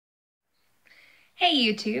Hey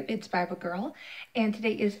YouTube, it's Bible Girl, and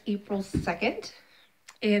today is April 2nd,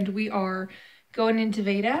 and we are going into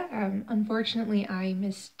VEDA. Unfortunately, I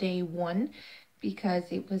missed day 1 because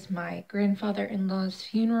it was my grandfather-in-law's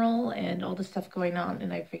funeral and all the stuff going on,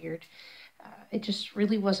 and I figured it just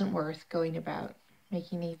really wasn't worth going about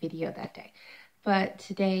making a video that day. But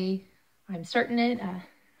today, I'm starting it.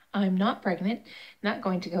 I'm not pregnant, not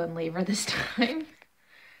going to go in labor this time.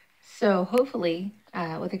 So hopefully,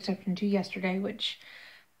 with exception to yesterday, which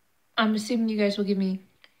I'm assuming you guys will give me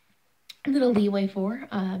a little leeway for,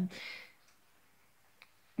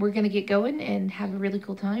 we're going to get going and have a really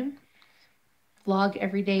cool time. Vlog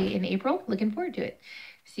every day in April. Looking forward to it.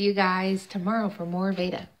 See you guys tomorrow for more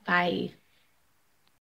VEDA. Bye.